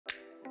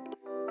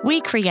We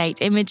create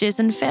images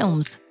and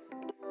films.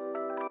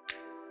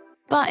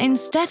 But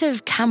instead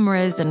of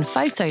cameras and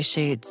photo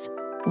shoots,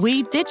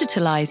 we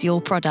digitalize your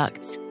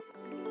products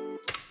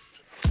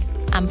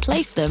and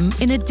place them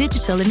in a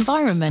digital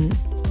environment.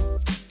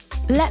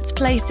 Let's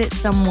place it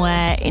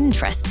somewhere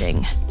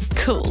interesting,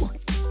 cool,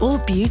 or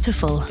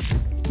beautiful.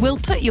 We'll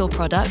put your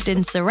product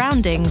in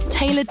surroundings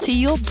tailored to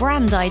your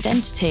brand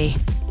identity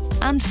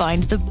and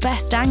find the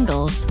best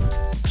angles.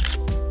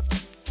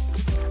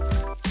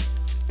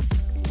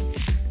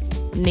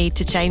 Need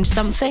to change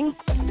something?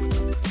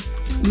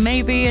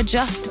 Maybe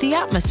adjust the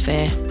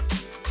atmosphere?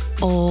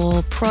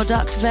 Or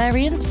product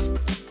variants?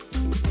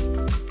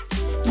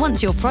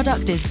 Once your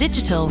product is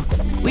digital,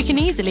 we can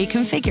easily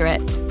configure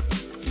it.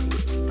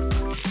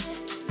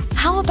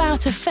 How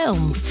about a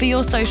film for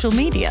your social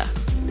media?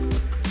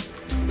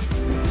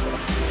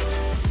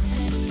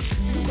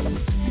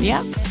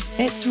 Yep,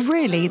 it's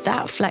really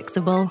that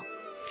flexible.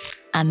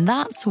 And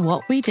that's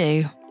what we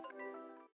do.